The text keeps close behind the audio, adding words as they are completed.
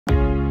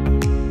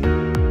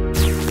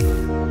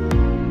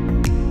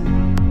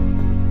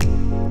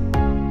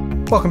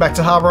Welcome back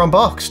to Hardware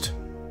Unboxed.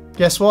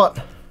 Guess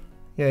what?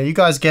 Yeah, you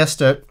guys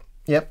guessed it.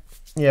 Yep.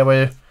 Yeah,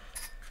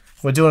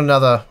 we're doing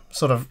another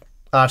sort of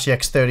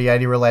RTX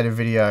 3080 related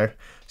video.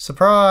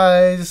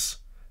 Surprise!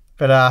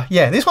 But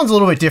yeah, this one's a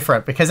little bit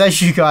different because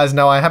as you guys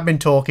know, I have been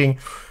talking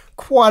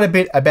quite a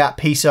bit about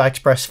PCI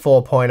Express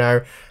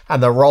 4.0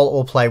 and the role it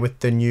will play with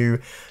the new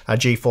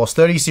GeForce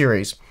 30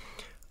 series.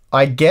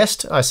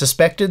 I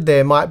suspected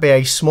there might be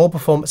a small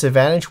performance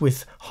advantage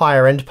with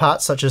higher end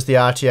parts such as the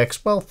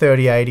RTX, well,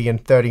 3080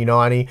 and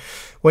 3090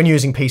 when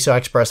using PCI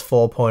Express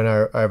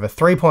 4.0 over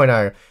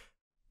 3.0.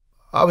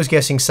 I was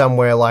guessing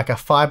somewhere like a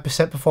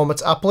 5%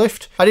 performance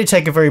uplift. I did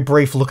take a very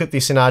brief look at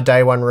this in our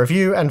day one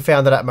review and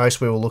found that at most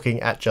we were looking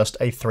at just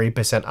a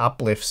 3%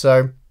 uplift,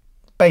 so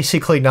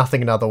basically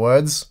nothing in other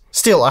words.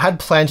 Still, I had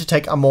planned to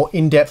take a more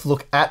in-depth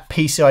look at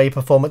PCIe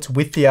performance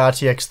with the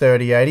RTX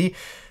 3080,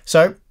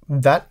 so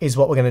that is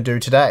what we're going to do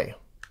today.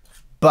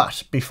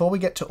 But before we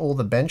get to all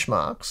the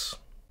benchmarks,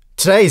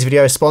 today's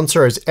video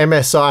sponsor is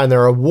MSI and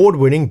their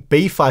award-winning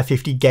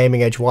B550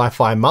 Gaming Edge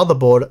Wi-Fi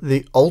motherboard,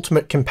 the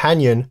ultimate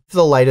companion for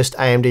the latest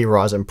AMD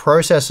Ryzen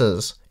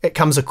processors. It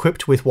comes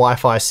equipped with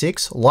Wi-Fi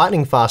 6,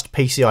 lightning-fast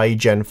PCIe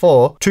Gen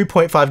 4,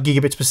 2.5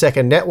 gigabits per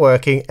second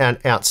networking, and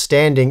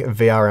outstanding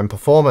VRM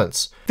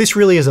performance. This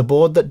really is a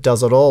board that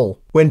does it all.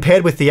 When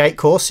paired with the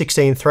 8-core,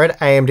 16-thread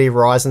AMD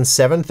Ryzen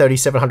 7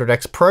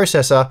 3700X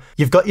processor,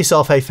 you've got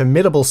yourself a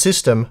formidable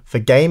system for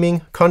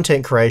gaming,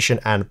 content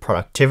creation, and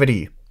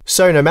productivity.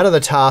 So no matter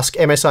the task,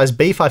 MSI's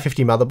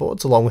B550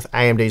 motherboards along with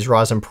AMD's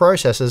Ryzen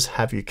processors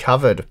have you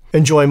covered.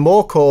 Enjoy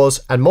more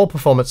cores and more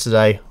performance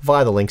today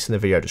via the links in the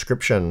video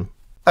description.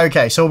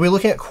 Okay, so we'll be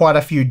looking at quite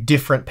a few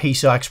different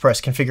PCI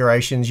Express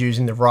configurations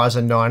using the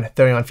Ryzen 9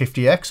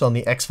 3950X on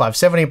the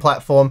X570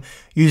 platform,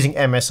 using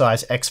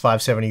MSI's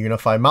X570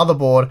 Unify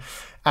motherboard,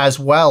 as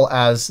well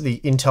as the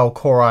Intel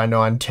Core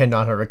i9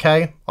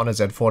 10900K on a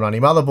Z490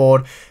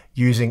 motherboard,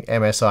 using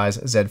MSI's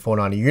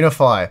Z490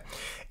 Unify.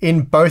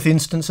 In both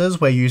instances,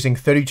 we're using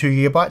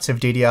 32GB of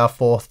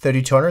DDR4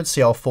 3200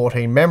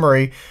 CL14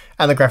 memory,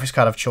 and the graphics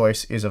card of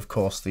choice is, of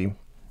course, the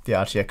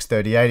RTX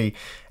 3080,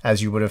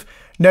 as you would have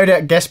no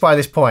doubt guessed by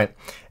this point.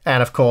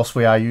 And of course,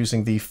 we are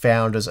using the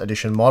Founders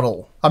Edition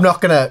model. I'm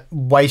not going to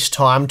waste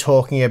time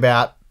talking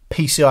about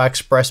PCI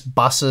Express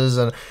buses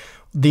and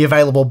the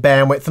available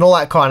bandwidth and all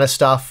that kind of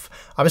stuff.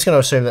 I'm just going to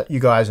assume that you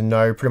guys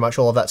know pretty much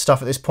all of that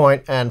stuff at this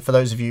point, and for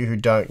those of you who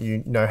don't,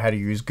 you know how to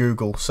use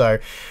Google. So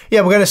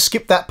yeah, we're going to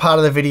skip that part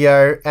of the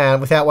video,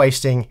 and without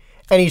wasting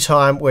any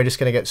time, we're just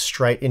going to get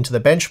straight into the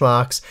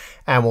benchmarks,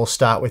 and we'll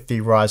start with the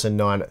Ryzen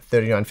 9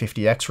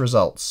 3950X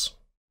results.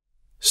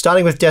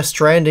 Starting with Death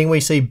Stranding, we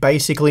see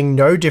basically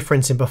no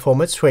difference in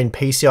performance between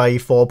PCIe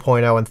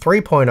 4.0 and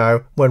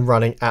 3.0 when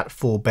running at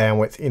full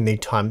bandwidth in the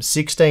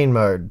x16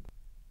 mode.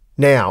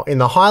 Now, in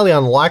the highly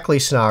unlikely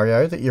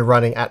scenario that you're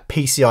running at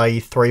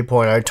PCIe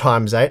 3.0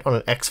 x8 on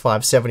an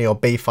X570 or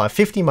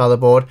B550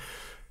 motherboard,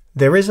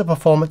 there is a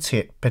performance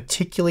hit,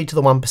 particularly to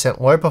the 1%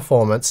 low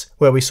performance,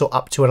 where we saw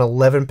up to an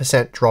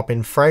 11% drop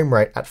in frame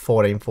rate at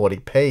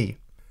 1440p.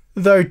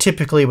 Though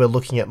typically we're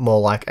looking at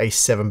more like a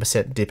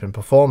 7% dip in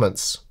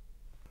performance.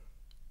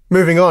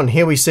 Moving on,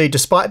 here we see,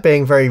 despite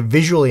being very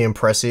visually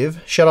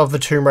impressive, Shadow of the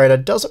Tomb Raider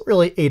doesn't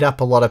really eat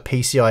up a lot of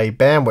PCIe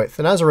bandwidth,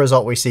 and as a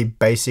result we see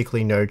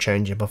basically no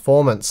change in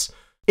performance,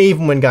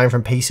 even when going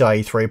from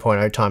PCIe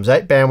 3.0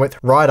 x8 bandwidth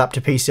right up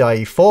to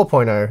PCIe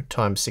 4.0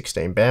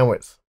 x16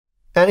 bandwidth.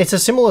 And it's a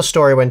similar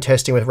story when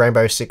testing with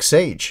Rainbow Six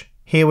Siege.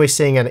 Here we're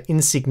seeing an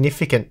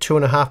insignificant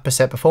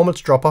 2.5% performance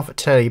drop off at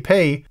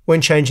 1080p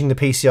when changing the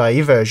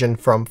PCIe version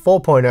from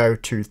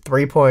 4.0 to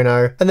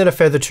 3.0, and then a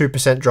further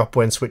 2% drop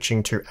when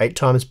switching to 8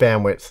 times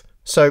bandwidth.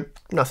 So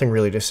nothing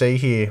really to see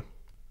here.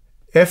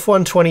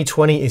 F1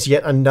 2020 is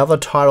yet another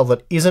title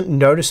that isn't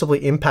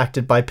noticeably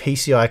impacted by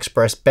PCI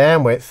Express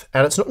bandwidth,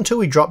 and it's not until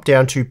we drop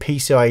down to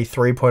PCIe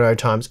 3.0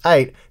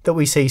 x8 that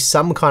we see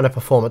some kind of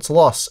performance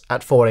loss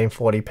at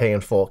 1440p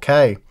and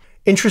 4K.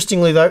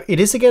 Interestingly though, it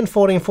is again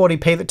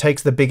 1440p that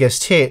takes the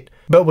biggest hit,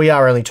 but we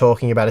are only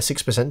talking about a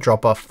 6%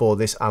 drop off for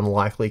this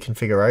unlikely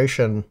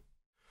configuration.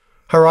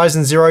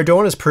 Horizon Zero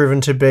Dawn has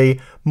proven to be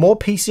more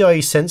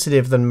PCIe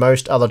sensitive than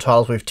most other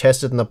titles we've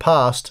tested in the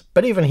past,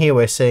 but even here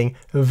we're seeing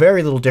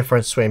very little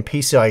difference between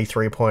PCIe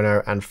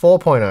 3.0 and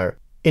 4.0.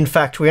 In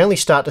fact, we only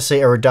start to see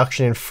a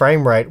reduction in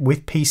frame rate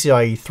with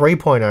PCIe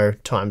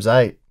 3.0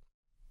 x8.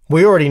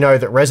 We already know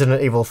that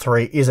Resident Evil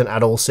 3 isn't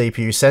at all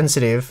CPU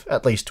sensitive,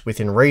 at least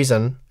within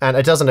reason, and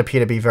it doesn't appear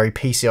to be very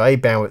PCIe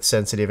bandwidth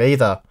sensitive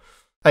either.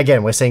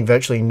 Again, we're seeing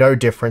virtually no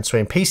difference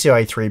between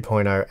PCIe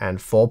 3.0 and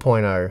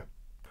 4.0.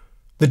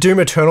 The Doom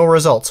Eternal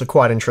results are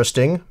quite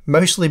interesting,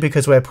 mostly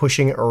because we're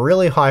pushing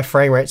really high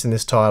frame rates in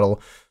this title.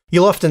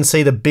 You'll often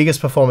see the biggest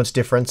performance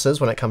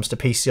differences when it comes to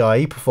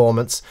PCIe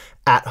performance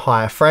at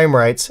higher frame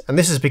rates, and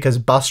this is because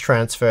bus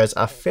transfers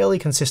are fairly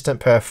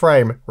consistent per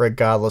frame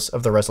regardless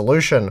of the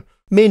resolution,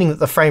 meaning that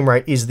the frame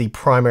rate is the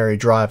primary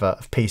driver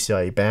of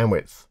PCIe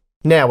bandwidth.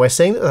 Now, we're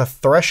seeing that the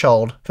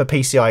threshold for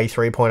PCIe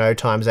 3.0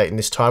 x8 in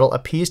this title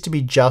appears to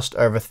be just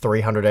over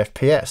 300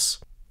 FPS,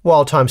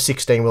 while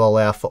x16 will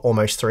allow for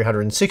almost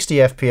 360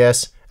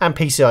 FPS, and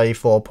PCIe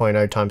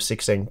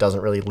 4.0x16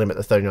 doesn't really limit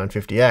the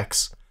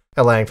 3950X,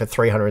 allowing for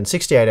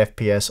 368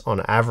 FPS on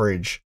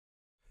average.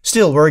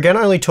 Still, we're again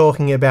only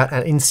talking about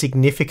an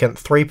insignificant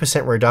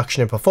 3%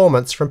 reduction in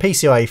performance from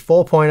PCIe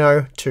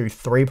 4.0 to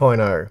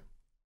 3.0.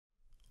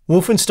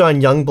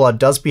 Wolfenstein Youngblood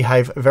does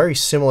behave very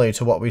similarly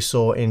to what we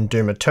saw in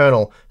Doom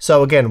Eternal,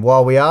 so again,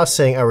 while we are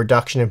seeing a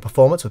reduction in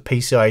performance with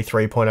PCIe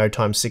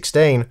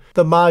 3.0x16,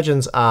 the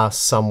margins are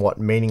somewhat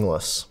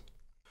meaningless.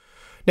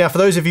 Now, for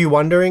those of you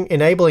wondering,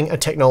 enabling a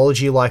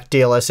technology like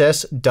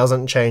DLSS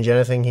doesn't change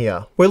anything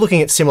here. We're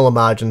looking at similar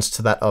margins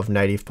to that of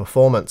native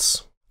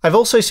performance. I've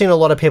also seen a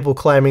lot of people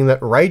claiming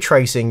that ray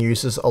tracing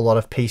uses a lot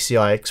of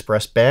PCI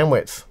Express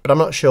bandwidth, but I'm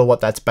not sure what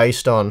that's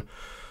based on.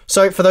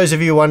 So for those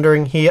of you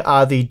wondering, here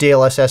are the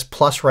DLSS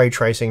plus ray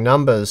tracing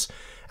numbers,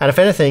 and if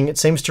anything, it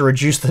seems to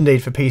reduce the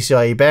need for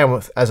PCIe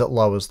bandwidth as it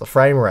lowers the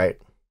frame rate.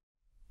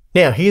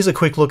 Now, here's a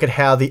quick look at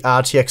how the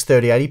RTX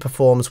 3080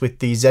 performs with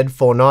the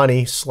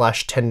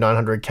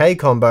Z490/10900K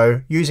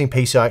combo using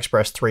PCI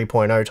Express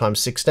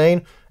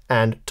 3.0x16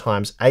 and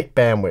 ×8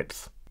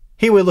 bandwidth.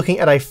 Here we're looking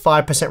at a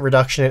 5%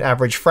 reduction in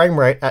average frame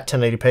rate at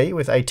 1080p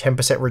with a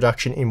 10%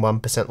 reduction in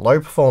 1%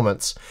 low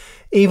performance.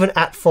 Even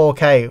at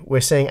 4K,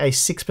 we're seeing a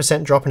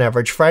 6% drop in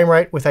average frame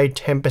rate with a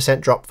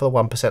 10% drop for the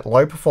 1%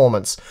 low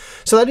performance.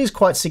 So that is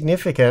quite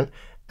significant,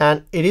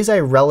 and it is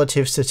a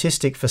relative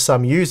statistic for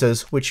some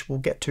users, which we'll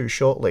get to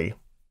shortly.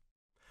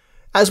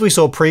 As we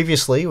saw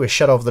previously with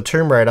Shadow of the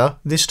Tomb Raider,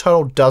 this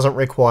title doesn't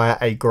require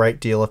a great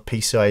deal of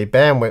PCIe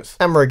bandwidth,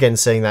 and we're again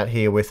seeing that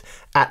here with,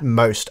 at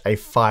most, a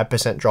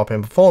 5% drop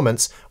in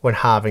performance when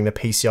halving the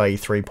PCIe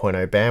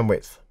 3.0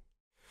 bandwidth.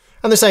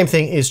 And the same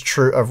thing is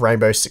true of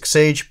Rainbow Six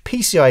Siege.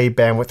 PCIe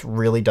bandwidth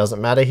really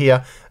doesn't matter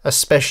here,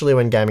 especially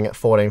when gaming at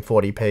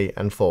 1440p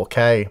and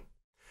 4K.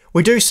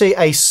 We do see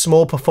a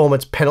small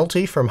performance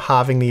penalty from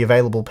halving the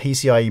available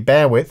PCIe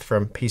bandwidth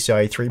from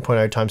PCIe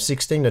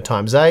 3.0x16 to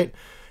 ×8,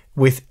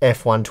 with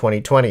F1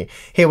 2020.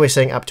 Here we're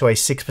seeing up to a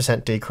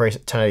 6% decrease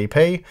at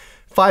 1080p,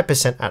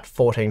 5% at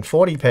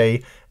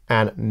 1440p,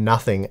 and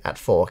nothing at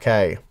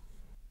 4K.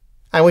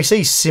 And we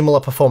see similar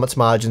performance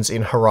margins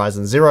in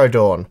Horizon Zero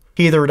Dawn.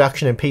 Here the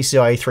reduction in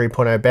PCIe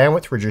 3.0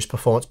 bandwidth reduced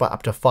performance by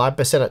up to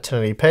 5% at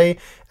 1080p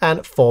and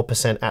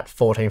 4% at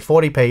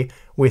 1440p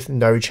with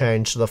no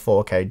change to the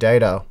 4K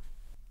data.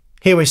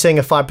 Here we're seeing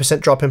a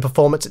 5% drop in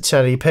performance at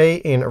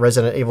 1080p in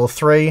Resident Evil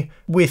 3,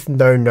 with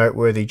no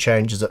noteworthy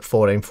changes at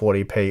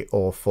 1440p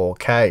or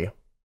 4K.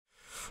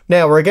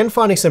 Now, we're again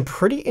finding some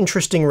pretty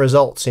interesting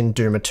results in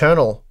Doom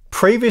Eternal.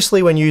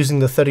 Previously, when using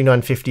the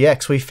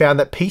 3950X, we found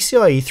that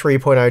PCIe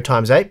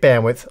 3.0x8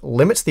 bandwidth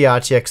limits the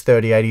RTX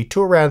 3080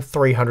 to around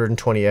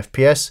 320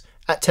 FPS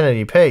at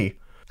 1080p,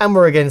 and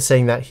we're again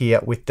seeing that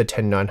here with the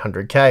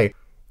 10900K.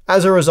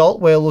 As a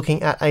result, we're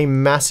looking at a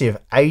massive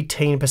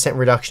 18%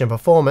 reduction in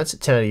performance at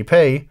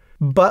 1080p,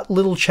 but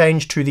little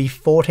change to the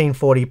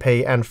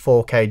 1440p and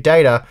 4K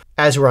data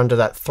as we're under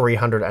that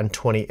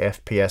 320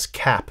 FPS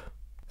cap.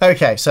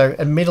 Okay, so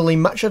admittedly,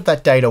 much of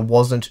that data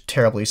wasn't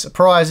terribly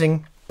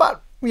surprising,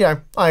 but you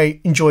know, I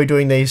enjoy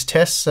doing these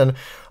tests and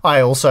I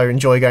also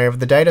enjoy going over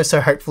the data,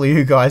 so hopefully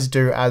you guys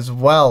do as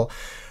well.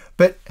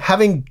 But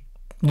having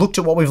looked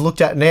at what we've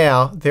looked at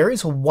now, there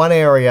is one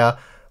area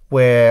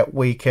where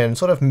we can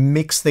sort of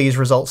mix these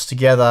results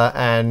together,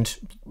 and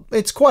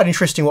it's quite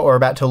interesting what we're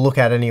about to look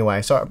at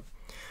anyway. So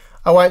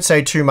I won't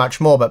say too much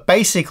more, but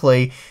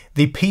basically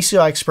the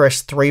PCI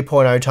Express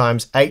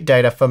 3.0x8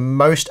 data for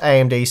most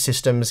AMD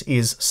systems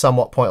is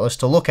somewhat pointless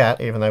to look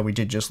at, even though we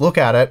did just look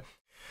at it.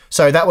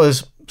 So that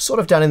was sort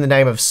of done in the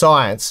name of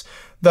science,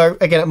 though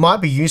again it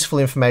might be useful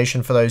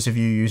information for those of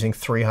you using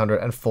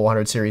 300 and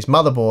 400 series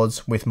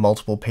motherboards with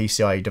multiple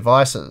PCIe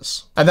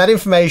devices. And that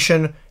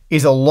information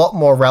is a lot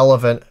more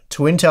relevant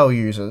to Intel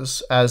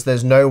users, as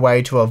there's no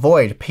way to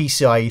avoid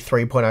PCIe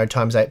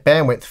 3.0x8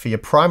 bandwidth for your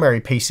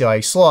primary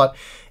PCIe slot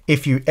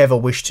if you ever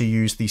wish to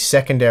use the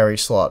secondary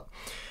slot.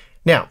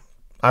 Now,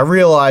 I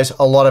realize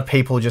a lot of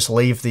people just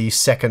leave the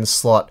second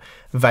slot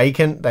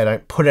vacant, they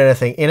don't put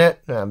anything in it.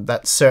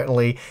 That's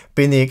certainly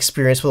been the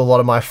experience with a lot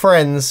of my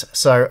friends,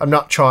 so I'm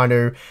not trying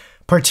to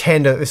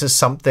pretend that this is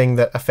something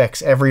that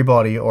affects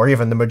everybody or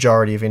even the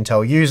majority of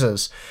Intel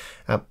users.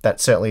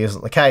 That certainly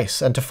isn't the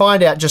case. And to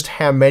find out just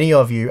how many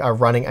of you are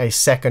running a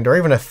second or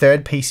even a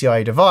third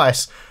PCIe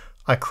device,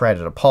 I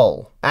created a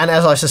poll. And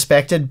as I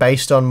suspected,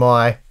 based on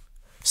my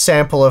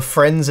sample of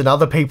friends and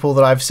other people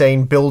that I've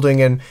seen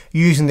building and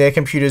using their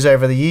computers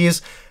over the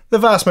years, the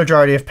vast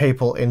majority of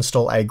people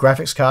install a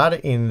graphics card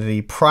in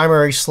the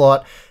primary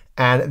slot,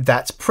 and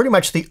that's pretty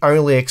much the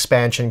only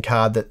expansion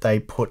card that they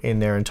put in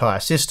their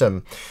entire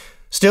system.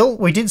 Still,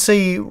 we did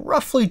see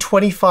roughly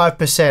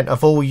 25%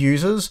 of all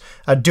users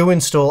do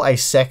install a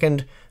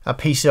second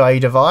PCIe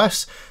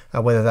device,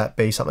 whether that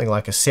be something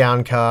like a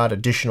sound card,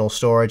 additional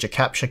storage, a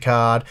capture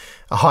card,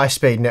 a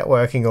high-speed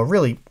networking, or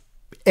really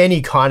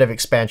any kind of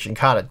expansion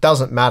card. It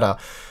doesn't matter.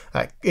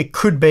 It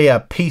could be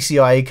a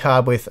PCIe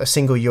card with a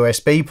single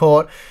USB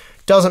port.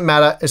 Doesn't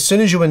matter, as soon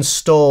as you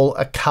install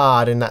a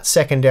card in that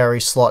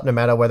secondary slot, no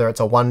matter whether it's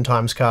a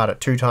 1x card, a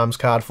 2x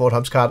card,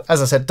 4x card,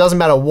 as I said, doesn't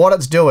matter what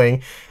it's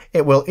doing,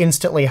 it will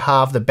instantly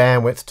halve the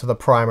bandwidth to the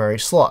primary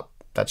slot.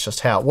 That's just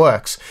how it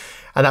works.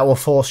 And that will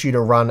force you to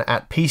run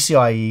at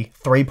PCIe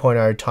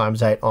 3.0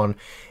 x 8 on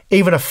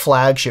even a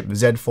flagship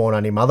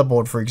Z490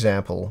 motherboard, for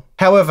example.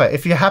 However,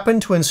 if you happen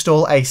to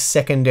install a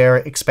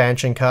secondary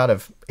expansion card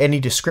of any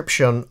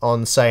description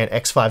on, say, an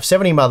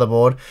X570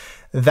 motherboard,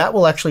 that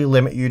will actually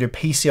limit you to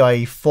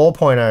PCIe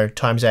 4.0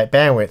 x 8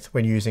 bandwidth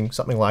when using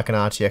something like an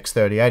RTX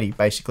 3080,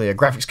 basically a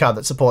graphics card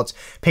that supports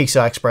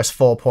PCI Express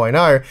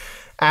 4.0,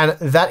 and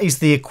that is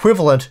the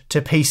equivalent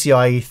to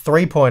PCIe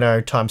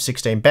 3.0 x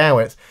 16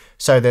 bandwidth,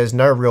 so there's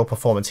no real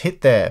performance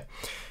hit there.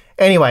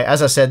 Anyway,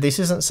 as I said, this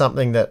isn't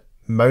something that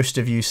most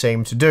of you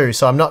seem to do,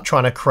 so I'm not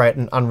trying to create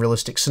an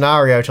unrealistic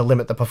scenario to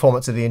limit the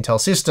performance of the Intel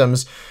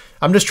systems.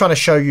 I'm just trying to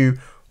show you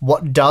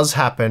what does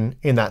happen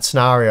in that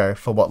scenario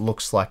for what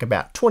looks like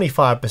about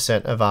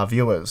 25% of our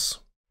viewers.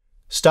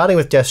 Starting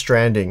with Death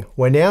Stranding,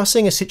 we're now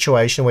seeing a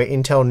situation where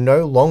Intel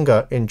no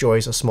longer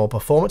enjoys a small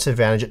performance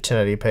advantage at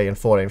 1080p and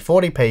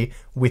 1440p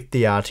with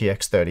the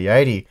RTX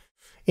 3080.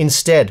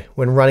 Instead,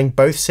 when running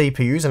both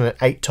CPUs in an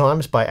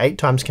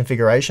 8x8x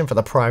configuration for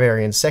the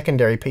primary and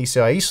secondary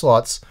PCIe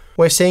slots,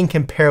 we're seeing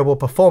comparable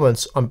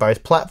performance on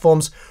both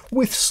platforms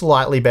with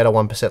slightly better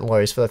 1%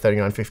 lows for the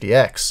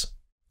 3950X.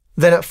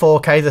 Then at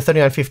 4K, the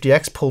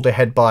 3950X pulled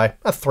ahead by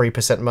a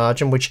 3%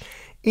 margin, which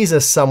is a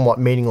somewhat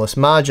meaningless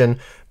margin,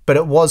 but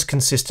it was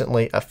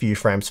consistently a few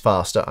frames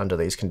faster under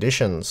these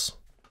conditions.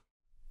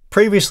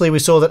 Previously, we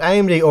saw that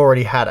AMD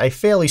already had a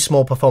fairly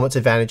small performance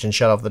advantage in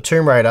Shadow of the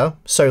Tomb Raider,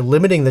 so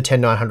limiting the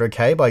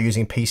 10900K by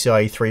using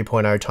PCIe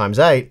 3.0 x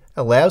 8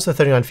 allows the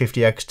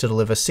 3950X to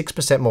deliver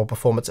 6% more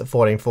performance at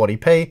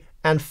 1440p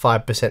and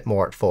 5%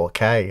 more at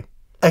 4K.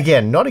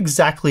 Again, not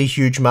exactly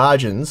huge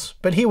margins,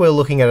 but here we're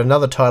looking at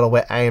another title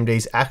where AMD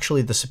is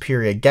actually the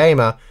superior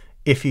gamer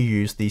if you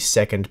use the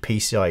second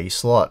PCIe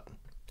slot.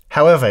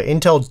 However,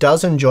 Intel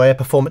does enjoy a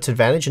performance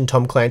advantage in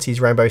Tom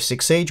Clancy's Rainbow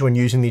Six Siege when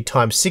using the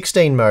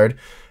x16 mode,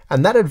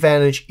 and that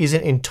advantage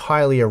isn't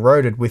entirely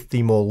eroded with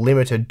the more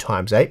limited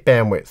x8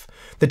 bandwidth.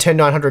 The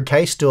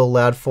 10900K still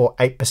allowed for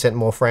 8%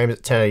 more frames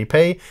at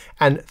 1080p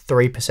and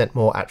 3%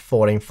 more at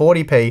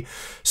 1440p,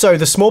 so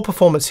the small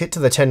performance hit to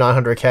the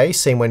 10900K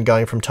seen when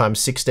going from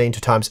x16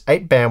 to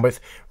x8 bandwidth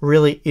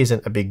really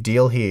isn't a big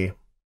deal here.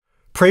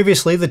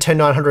 Previously, the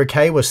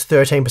 10900K was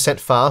 13%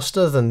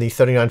 faster than the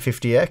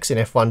 3950X in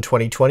F1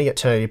 2020 at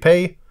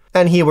 1080p,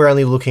 and here we're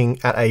only looking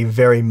at a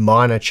very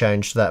minor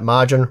change to that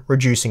margin,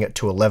 reducing it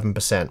to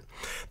 11%.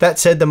 That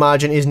said, the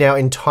margin is now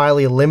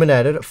entirely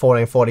eliminated at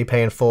 1440p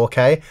and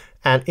 4K,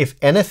 and if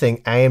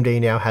anything,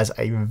 AMD now has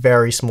a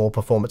very small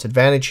performance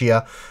advantage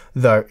here,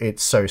 though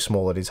it's so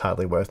small it is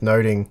hardly worth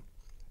noting.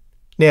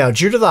 Now,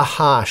 due to the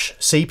harsh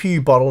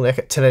CPU bottleneck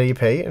at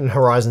 1080p and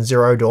Horizon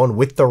Zero Dawn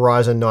with the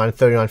Ryzen 9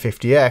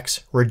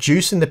 3950X,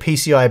 reducing the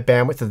PCI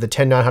bandwidth of the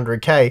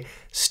 10900K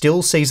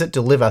still sees it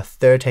deliver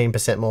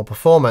 13% more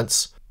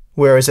performance,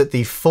 whereas at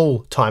the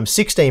full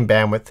x16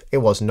 bandwidth, it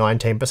was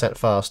 19%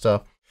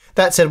 faster.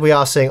 That said, we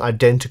are seeing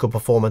identical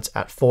performance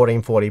at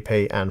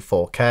 1440p and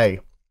 4K.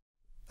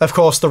 Of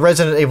course, the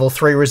Resident Evil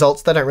 3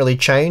 results, they don't really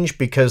change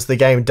because the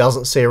game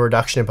doesn't see a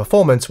reduction in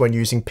performance when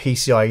using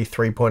PCIe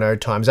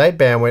 3.0 x 8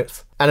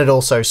 bandwidth, and it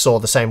also saw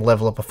the same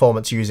level of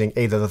performance using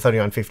either the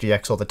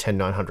 3950X or the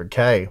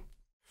 10900K.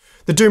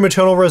 The Doom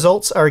Eternal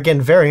results are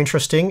again very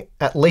interesting,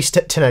 at least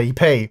at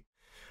 1080p.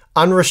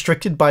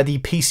 Unrestricted by the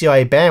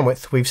PCIe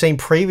bandwidth, we've seen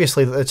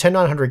previously that the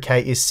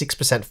 10900K is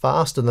 6%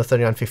 faster than the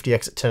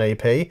 3950X at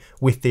 1080p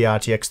with the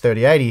RTX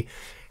 3080.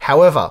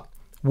 However,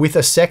 with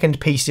a second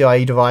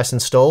PCIe device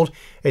installed,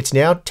 it's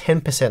now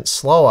 10%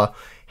 slower,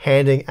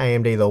 handing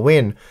AMD the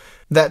win.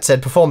 That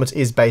said, performance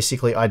is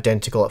basically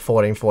identical at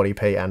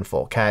 1440p and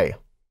 4K.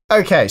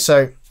 Okay,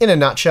 so in a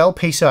nutshell,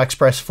 PCI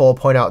Express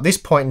 4.0 at this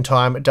point in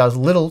time does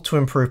little to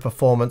improve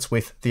performance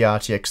with the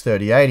RTX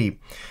 3080.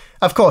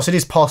 Of course, it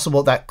is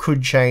possible that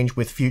could change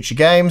with future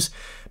games,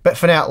 but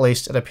for now at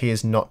least, it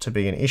appears not to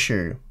be an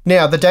issue.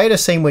 Now, the data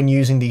seen when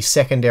using the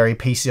secondary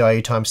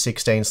PCIe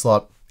x16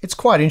 slot, it's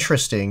quite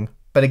interesting,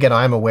 but again,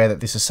 I am aware that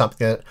this is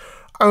something that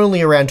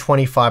only around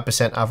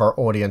 25% of our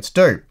audience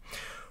do.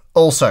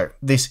 Also,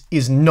 this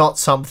is not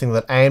something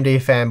that AMD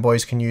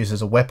fanboys can use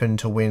as a weapon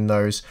to win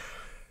those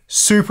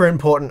super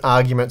important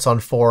arguments on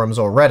forums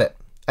or Reddit.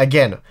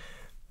 Again,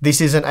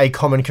 this isn't a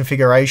common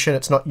configuration,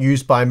 it's not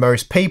used by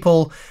most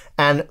people,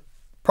 and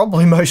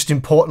probably most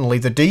importantly,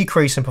 the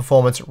decrease in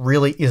performance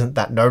really isn't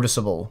that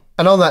noticeable.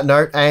 And on that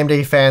note,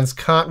 AMD fans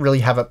can't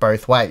really have it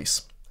both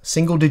ways.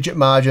 Single-digit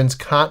margins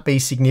can't be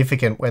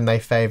significant when they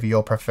favour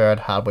your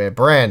preferred hardware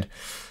brand.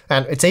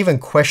 And it's even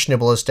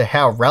questionable as to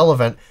how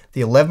relevant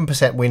the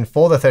 11% win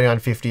for the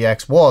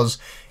 3950X was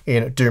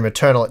in Doom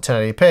Eternal at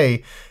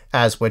 1080p,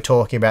 as we're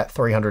talking about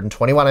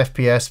 321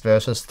 FPS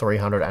versus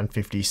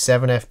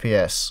 357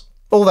 FPS.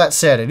 All that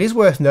said, it is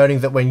worth noting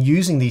that when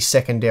using the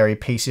secondary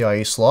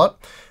PCIe slot,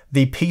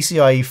 the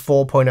PCIe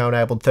 4.0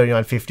 enabled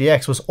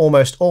 3950X was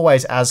almost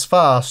always as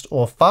fast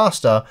or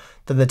faster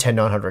than the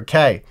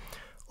 10900K,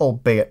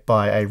 albeit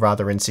by a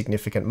rather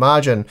insignificant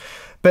margin.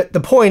 But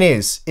the point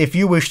is, if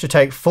you wish to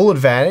take full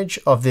advantage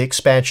of the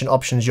expansion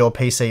options your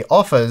PC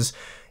offers,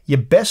 you're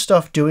best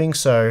off doing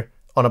so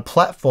on a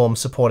platform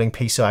supporting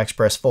PCI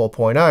Express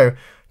 4.0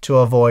 to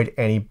avoid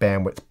any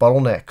bandwidth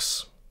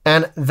bottlenecks.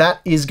 And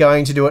that is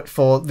going to do it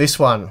for this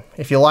one.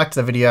 If you liked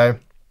the video,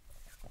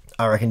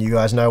 I reckon you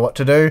guys know what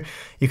to do.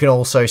 You can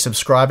also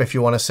subscribe if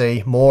you want to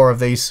see more of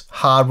these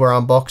Hardware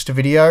Unboxed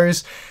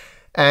videos.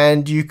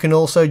 And you can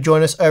also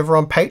join us over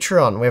on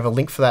Patreon. We have a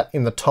link for that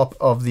in the top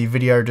of the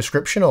video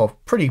description, or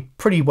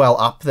pretty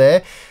well up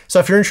there. So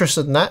if you're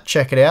interested in that,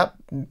 check it out.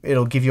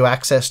 It'll give you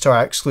access to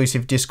our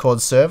exclusive Discord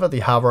server,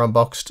 the Hardware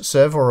Unboxed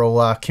server,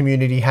 or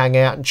community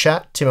hangout and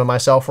chat. Tim and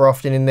myself are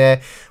often in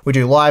there. We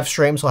do live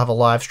streams. We'll have a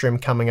live stream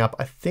coming up,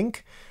 I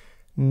think,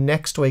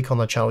 next week on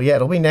the channel. Yeah,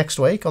 it'll be next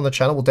week on the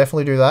channel. We'll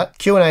definitely do that.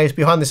 Q&As,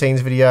 behind the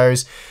scenes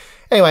videos.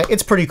 Anyway,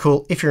 it's pretty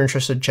cool. If you're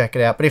interested, check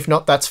it out. But if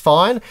not, that's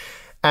fine.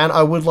 And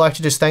I would like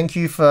to just thank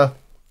you for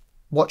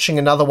watching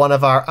another one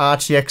of our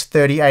RTX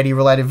 3080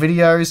 related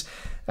videos.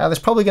 There's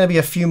probably going to be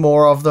a few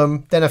more of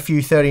them, then a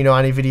few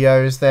 3090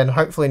 videos, then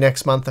hopefully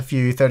next month a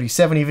few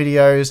 3070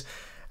 videos,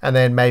 and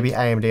then maybe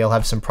AMD will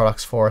have some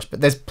products for us.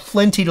 But there's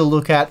plenty to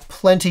look at,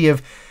 plenty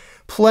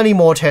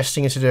more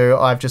testing to do.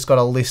 I've just got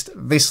a list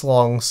this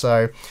long,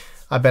 so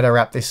I better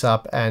wrap this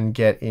up and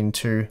get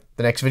into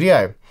the next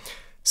video.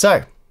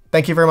 So,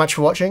 thank you very much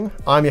for watching.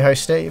 I'm your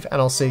host, Steve, and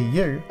I'll see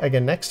you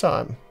again next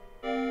time.